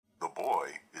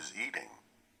eating.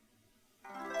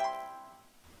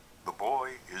 The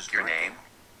boy is Your drinking. name?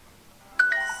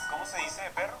 ¿Cómo se dice,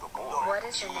 perro? The boy. What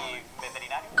is your name?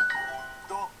 Veterinario.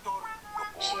 Doctor. The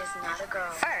boy She is not a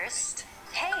girl. First,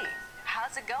 hey,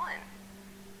 how's it going?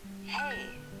 Hey,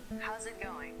 how's it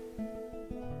going?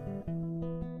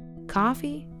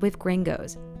 Coffee with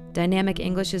Gringos, Dynamic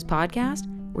English's podcast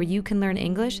where you can learn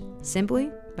English simply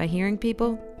by hearing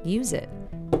people use it.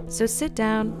 So sit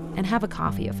down and have a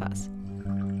coffee with us.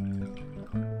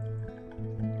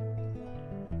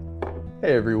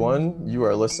 Hey everyone, you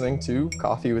are listening to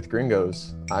Coffee with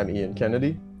Gringos. I'm Ian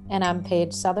Kennedy. And I'm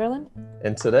Paige Sutherland.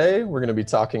 And today we're going to be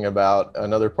talking about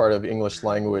another part of English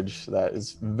language that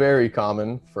is very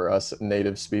common for us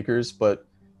native speakers, but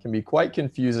can be quite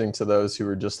confusing to those who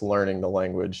are just learning the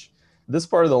language. This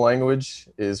part of the language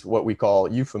is what we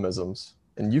call euphemisms.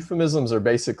 And euphemisms are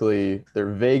basically, they're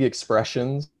vague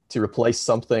expressions to replace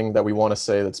something that we want to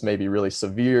say that's maybe really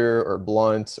severe or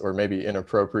blunt or maybe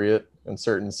inappropriate in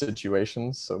certain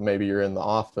situations. So maybe you're in the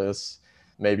office,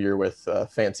 maybe you're with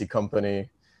fancy company,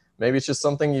 maybe it's just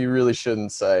something you really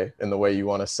shouldn't say in the way you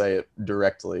want to say it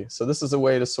directly. So this is a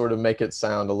way to sort of make it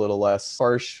sound a little less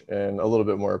harsh and a little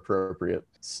bit more appropriate.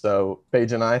 So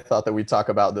Paige and I thought that we'd talk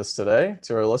about this today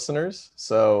to our listeners.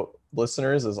 So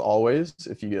listeners, as always,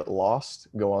 if you get lost,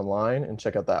 go online and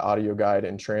check out that audio guide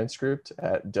and transcript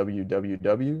at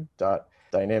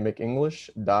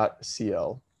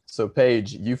www.dynamicenglish.cl. So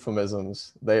Paige,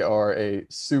 euphemisms, they are a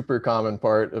super common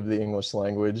part of the English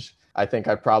language. I think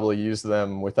I probably use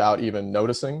them without even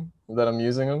noticing that I'm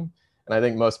using them. And I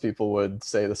think most people would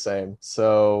say the same.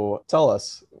 So tell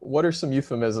us, what are some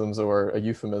euphemisms or a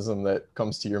euphemism that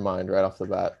comes to your mind right off the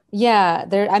bat? Yeah,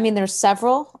 there's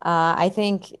several. I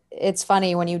think it's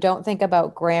funny when you don't think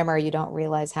about grammar, you don't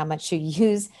realize how much you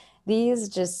use these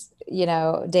just,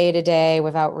 day to day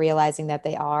without realizing that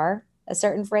they are a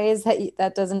certain phrase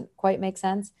that doesn't quite make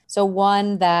sense. So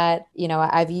one that,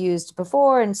 I've used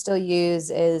before and still use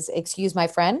is excuse my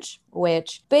French,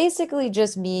 which basically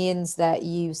just means that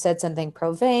you said something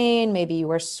profane, maybe you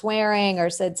were swearing or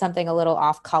said something a little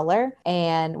off color.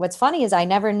 And what's funny is I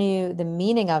never knew the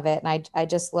meaning of it. And I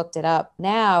just looked it up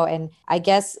now. And I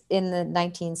guess in the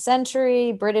 19th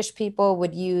century, British people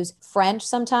would use French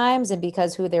sometimes. And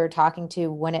because who they were talking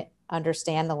to wouldn't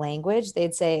understand the language,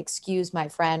 they'd say, excuse my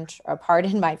French or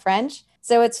pardon my French.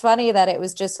 So it's funny that it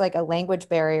was just like a language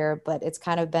barrier, but it's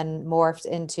kind of been morphed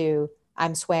into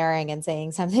I'm swearing and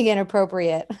saying something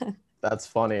inappropriate. That's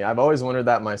funny. I've always wondered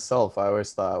that myself. I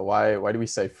always thought, why do we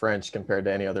say French compared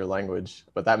to any other language?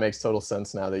 But that makes total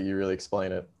sense now that you really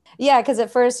explain it. Yeah, because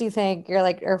at first you think you're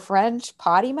like, are French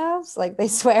potty mouths? Like they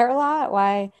swear a lot?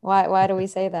 Why do we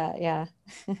say that? Yeah.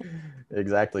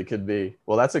 Exactly, could be.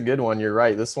 Well, that's a good one. You're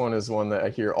right. This one is one that I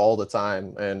hear all the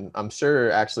time. And I'm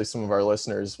sure actually some of our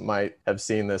listeners might have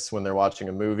seen this when they're watching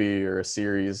a movie or a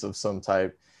series of some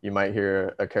type. You might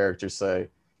hear a character say,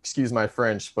 excuse my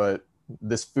French, but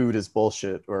this food is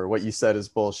bullshit, or what you said is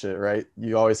bullshit, right?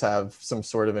 You always have some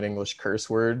sort of an English curse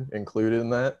word included in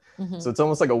that. Mm-hmm. So it's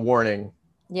almost like a warning.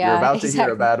 Yeah, you're about to hear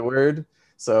a bad word,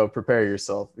 so prepare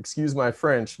yourself. Excuse my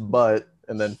French, but,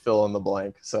 and then fill in the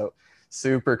blank. So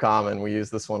super common. We use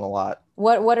this one a lot.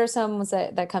 What are some ones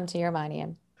that come to your mind,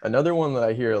 Ian? Another one that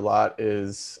I hear a lot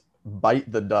is bite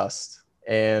the dust.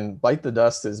 And bite the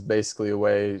dust is basically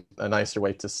a nicer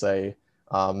way to say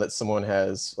that someone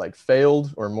has like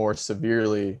failed, or more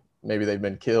severely, maybe they've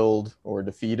been killed or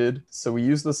defeated. So we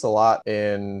use this a lot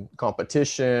in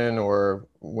competition or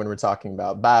when we're talking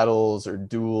about battles or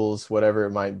duels, whatever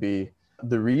it might be.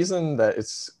 The reason that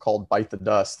it's called bite the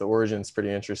dust, the origin is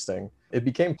pretty interesting. It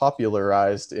became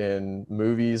popularized in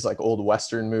movies, like old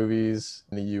Western movies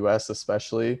in the US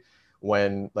especially,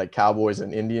 when like cowboys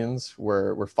and Indians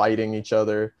were fighting each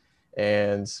other,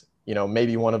 and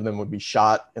maybe one of them would be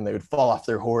shot and they would fall off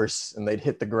their horse and they'd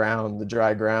hit the ground, the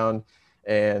dry ground.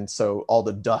 And so all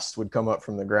the dust would come up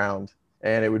from the ground,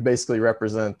 and it would basically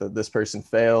represent that this person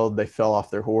failed, they fell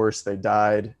off their horse, they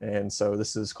died. And so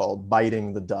this is called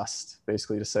biting the dust,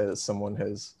 basically to say that someone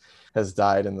has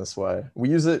died in this way. We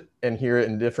use it and hear it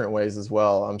in different ways as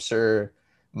well. I'm sure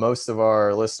most of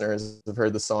our listeners have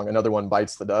heard the song Another One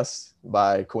Bites the Dust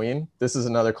by Queen. This is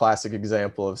another classic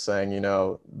example of saying,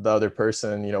 the other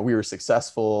person, we were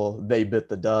successful, they bit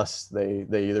the dust, they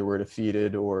either were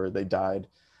defeated or they died.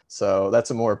 So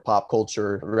that's a more pop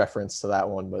culture reference to that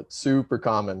one, but super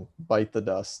common, bite the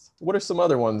dust. What are some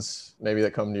other ones maybe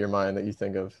that come to your mind that you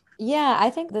think of? Yeah,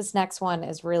 I think this next one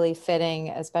is really fitting,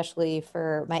 especially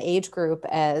for my age group,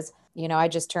 as I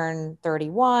just turned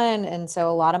 31. And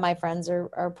so a lot of my friends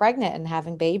are pregnant and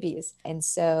having babies. And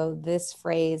so this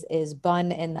phrase is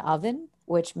bun in the oven.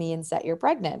 which means that you're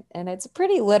pregnant. And it's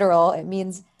pretty literal. It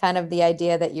means kind of the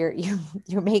idea that you're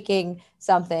making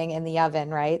something in the oven,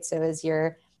 right? So as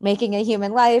you're making a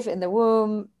human life in the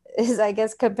womb is, I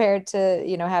guess, compared to,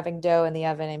 having dough in the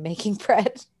oven and making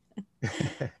bread.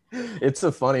 It's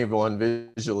a funny one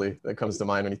visually that comes to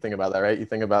mind when you think about that, right? You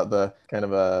think about the kind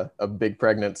of a big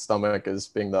pregnant stomach as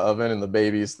being the oven and the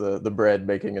baby's the bread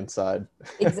baking inside.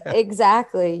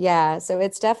 Exactly. Yeah. So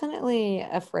it's definitely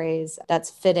a phrase that's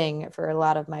fitting for a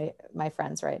lot of my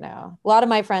friends right now. A lot of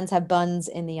my friends have buns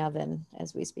in the oven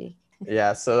as we speak.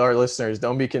 Yeah, so our listeners,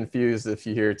 don't be confused if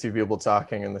you hear two people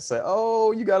talking and they say,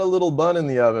 "Oh, you got a little bun in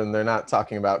the oven." They're not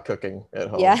talking about cooking at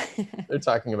home. Yeah. They're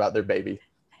talking about their baby.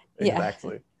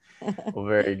 Exactly. Yeah. Well,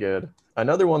 very good.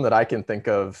 Another one that I can think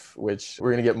of, which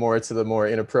we're going to get more to the more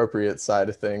inappropriate side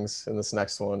of things in this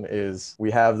next one, is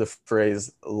we have the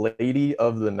phrase "lady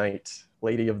of the night."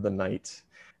 Lady of the night.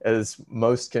 As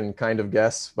most can kind of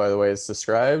guess by the way it's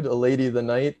described, a lady of the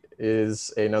night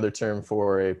is another term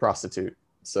for a prostitute.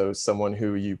 So someone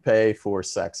who you pay for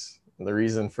sex. And the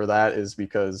reason for that is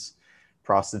because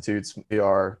prostitutes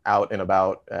are out and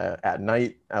about at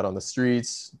night, out on the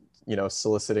streets,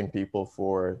 soliciting people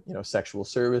for, sexual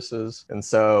services. And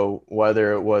so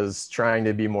whether it was trying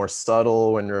to be more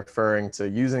subtle when referring to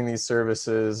using these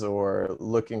services or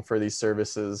looking for these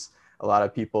services, a lot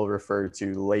of people refer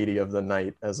to lady of the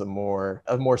night as a more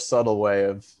subtle way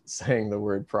of saying the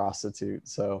word prostitute.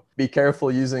 So be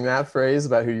careful using that phrase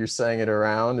about who you're saying it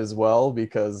around as well,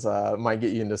 because it might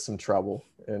get you into some trouble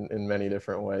in many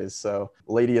different ways. So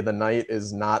lady of the night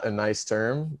is not a nice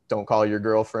term. Don't call your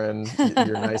girlfriend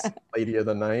your nice lady of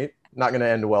the night. Not going to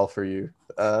end well for you.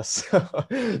 So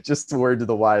just a word to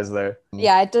the wise there.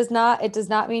 Yeah, it does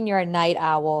not mean you're a night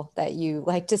owl, that you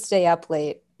like to stay up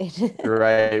late.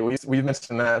 Right. We've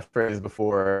mentioned that phrase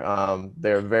before.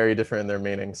 They're very different in their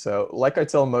meaning. So like I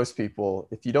tell most people,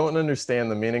 if you don't understand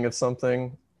the meaning of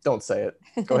something, don't say it.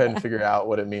 Go ahead and figure out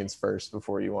what it means first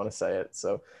before you want to say it.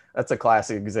 So that's a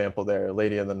classic example there,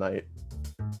 lady of the night.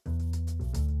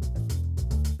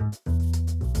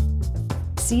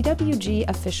 CWG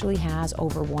officially has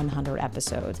over 100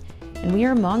 episodes, and we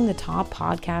are among the top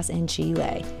podcasts in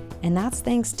Chile. And that's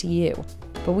thanks to you.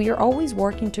 But we are always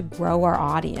working to grow our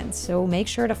audience, so make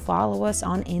sure to follow us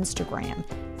on Instagram,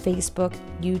 Facebook,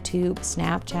 YouTube,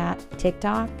 Snapchat,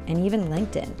 TikTok, and even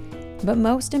LinkedIn. But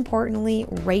most importantly,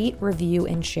 rate, review,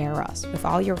 and share us with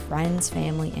all your friends,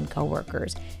 family, and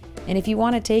coworkers. And if you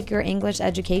want to take your English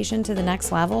education to the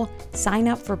next level, sign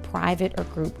up for private or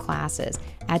group classes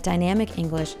at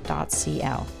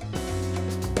dynamicenglish.cl.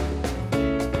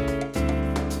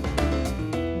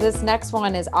 This next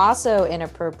one is also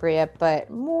inappropriate,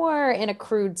 but more in a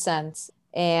crude sense.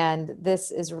 And this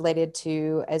is related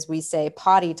to, as we say,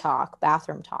 potty talk,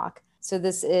 bathroom talk. So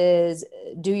this is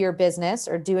do your business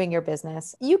or doing your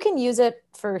business. You can use it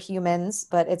for humans,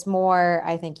 but it's more,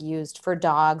 I think, used for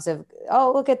dogs of,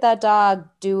 oh, look at that dog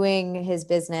doing his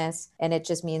business. And it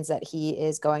just means that he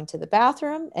is going to the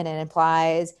bathroom, and it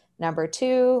implies number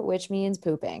 2, which means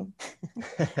pooping.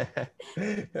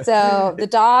 So the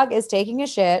dog is taking a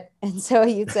shit. And so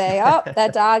you'd say, oh,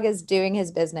 that dog is doing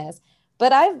his business.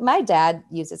 But my dad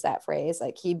uses that phrase.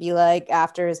 Like he'd be like,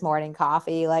 after his morning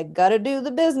coffee, like, gotta do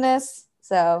the business.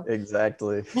 So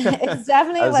exactly. It's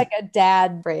definitely like a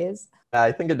dad phrase.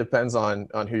 I think it depends on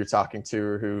who you're talking to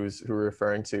or who we're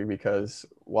referring to, because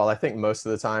while I think most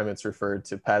of the time it's referred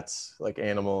to pets like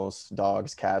animals,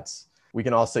 dogs, cats, we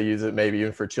can also use it maybe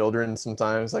even for children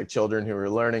sometimes, like children who are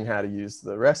learning how to use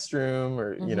the restroom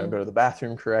or, go to the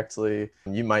bathroom correctly.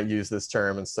 You might use this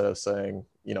term instead of saying,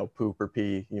 poop or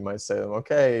pee. You might say to them,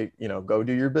 okay, go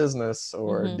do your business,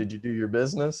 or did you do your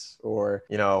business? Or,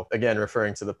 again,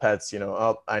 referring to the pets,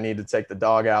 oh, I need to take the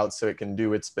dog out so it can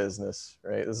do its business,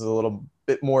 right? This is a little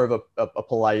bit more of a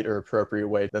polite or appropriate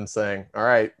way than saying, all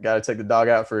right, got to take the dog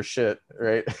out for a shit,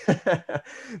 right?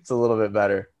 It's a little bit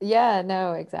better. Yeah,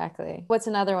 no, exactly. What's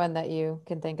another one that you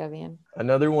can think of, Ian?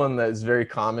 Another one that is very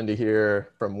common to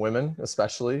hear from women,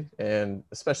 especially, and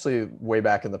especially way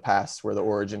back in the past where the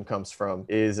origin comes from,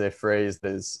 is a phrase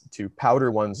that is to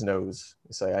powder one's nose.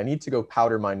 You say, I need to go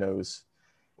powder my nose.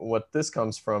 What this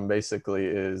comes from basically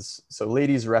is, so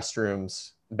ladies'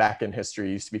 restrooms back in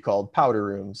history used to be called powder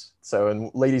rooms. So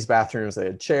in ladies' bathrooms, they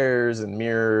had chairs and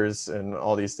mirrors and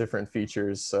all these different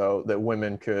features so that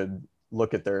women could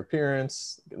look at their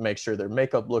appearance, make sure their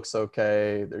makeup looks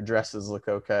okay, their dresses look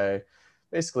okay,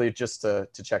 basically just to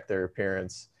check their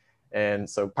appearance. And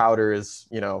so powder is,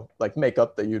 like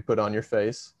makeup that you'd put on your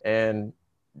face. And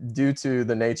due to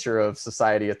the nature of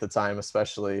society at the time,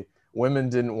 especially, women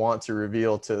didn't want to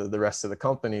reveal to the rest of the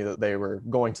company that they were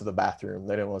going to the bathroom.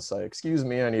 They didn't want to say, excuse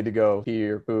me, I need to go pee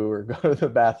or poo or go to the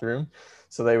bathroom.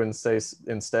 So they would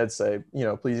instead say,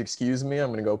 please excuse me,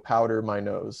 I'm going to go powder my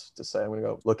nose, to say, I'm going to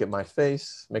go look at my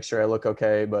face, make sure I look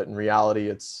okay. But in reality,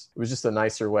 it was just a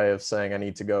nicer way of saying I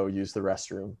need to go use the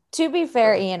restroom. To be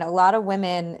fair, Ian, a lot of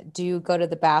women do go to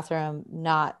the bathroom,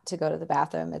 not to go to the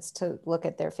bathroom. It's to look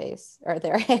at their face or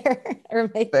their hair or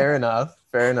makeup. Fair enough.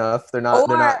 They're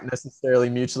not necessarily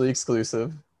mutually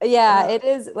exclusive. Yeah, it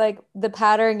is like the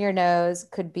powdering your nose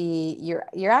could be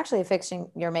you're actually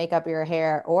fixing your makeup or your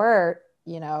hair, or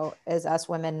as us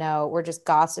women know, we're just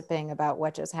gossiping about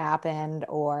what just happened,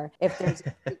 or if there's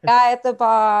a guy at the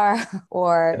bar,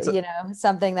 or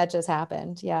something that just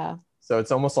happened. Yeah. So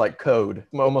it's almost like code,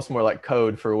 almost more like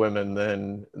code for women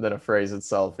than a phrase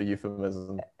itself, a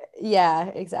euphemism. Yeah,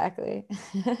 exactly.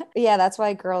 Yeah, that's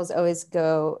why girls always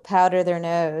go powder their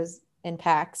nose in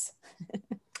packs.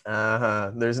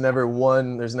 There's never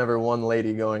one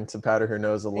lady going to powder her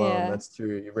nose alone. Yeah. That's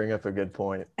true. You bring up a good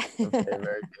point. Okay,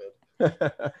 very good.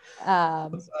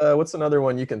 What's another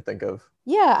one you can think of?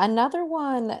 Yeah, another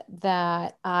one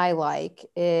that I like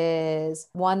is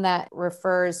one that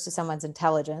refers to someone's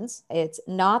intelligence. It's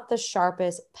not the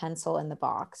sharpest pencil in the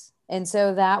box. And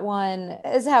so that one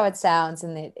is how it sounds,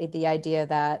 and the idea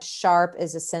that sharp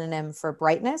is a synonym for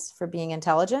brightness, for being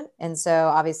intelligent. And so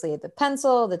obviously the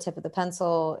tip of the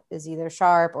pencil is either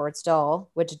sharp or it's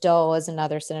dull, which dull is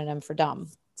another synonym for dumb.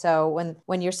 So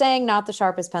when you're saying not the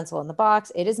sharpest pencil in the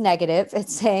box, it is negative.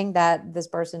 It's saying that this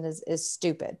person is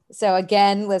stupid. So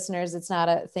again, listeners, it's not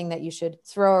a thing that you should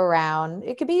throw around.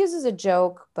 It could be used as a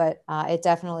joke, but it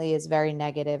definitely is very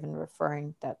negative in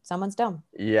referring that someone's dumb.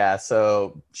 Yeah,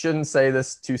 so shouldn't say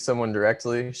this to someone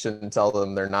directly. Shouldn't tell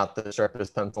them they're not the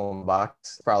sharpest pencil in the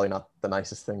box. Probably not the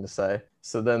nicest thing to say.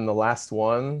 So then the last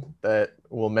one that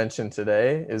we'll mention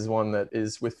today is one that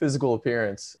is with physical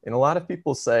appearance. And a lot of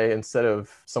people say, instead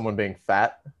of someone being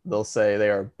fat, they'll say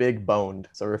they are big boned.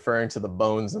 So referring to the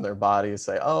bones in their body,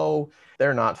 say, oh,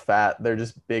 they're not fat, they're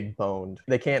just big boned.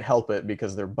 They can't help it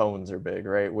because their bones are big,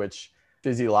 right? Which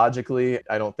physiologically,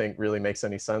 I don't think really makes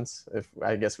any sense.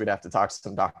 I guess we'd have to talk to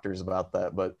some doctors about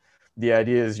that. But the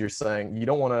idea is you're saying you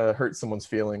don't want to hurt someone's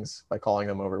feelings by calling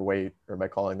them overweight or by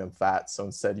calling them fat. So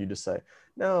instead you just say,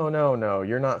 no,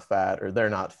 you're not fat, or they're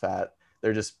not fat.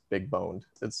 They're just big boned.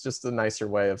 It's just a nicer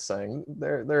way of saying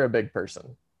they're a big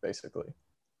person, basically.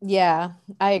 Yeah,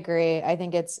 I agree. I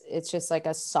think it's just like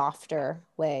a softer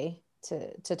way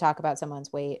to talk about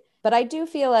someone's weight. But I do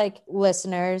feel like,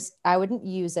 listeners, I wouldn't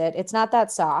use it. It's not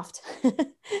that soft.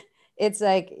 It's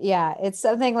like, yeah, it's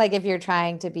something like if you're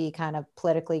trying to be kind of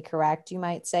politically correct, you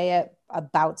might say it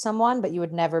about someone, but you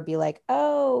would never be like,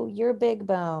 oh, you're big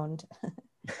boned.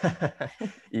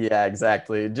 Yeah,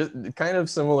 exactly. Just kind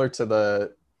of similar to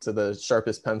the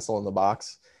sharpest pencil in the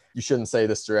box. You shouldn't say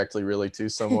this directly really to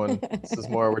someone. This is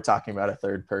more, we're talking about a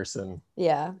third person.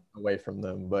 Yeah. Away from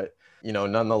them. But,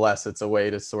 nonetheless, it's a way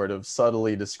to sort of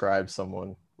subtly describe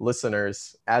someone.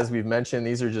 Listeners, as we've mentioned,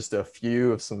 these are just a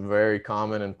few of some very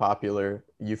common and popular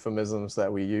euphemisms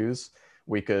that we use.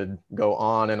 We could go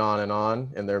on and on and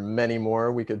on, and there are many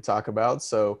more we could talk about.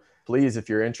 So please, if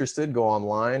you're interested, go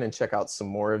online and check out some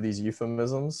more of these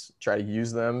euphemisms. Try to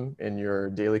use them in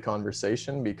your daily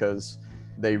conversation, because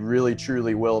they really,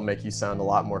 truly will make you sound a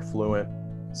lot more fluent,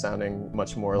 sounding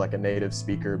much more like a native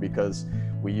speaker, because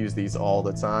we use these all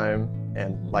the time.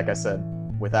 And like I said,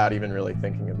 without even really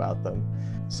thinking about them.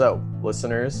 So,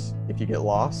 listeners, if you get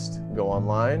lost, go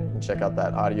online and check out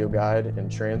that audio guide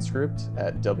and transcript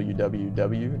at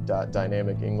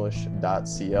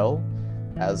www.dynamicenglish.cl.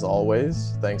 As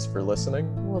always, thanks for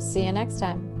listening. We'll see you next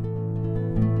time.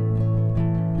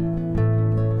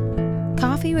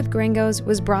 Coffee with Gringos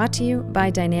was brought to you by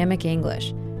Dynamic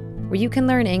English, where you can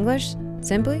learn English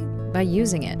simply by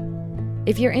using it.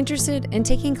 If you're interested in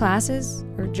taking classes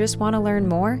or just want to learn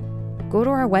more, go to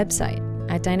our website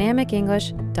at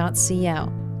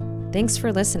dynamicenglish.cl. Thanks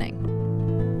for listening.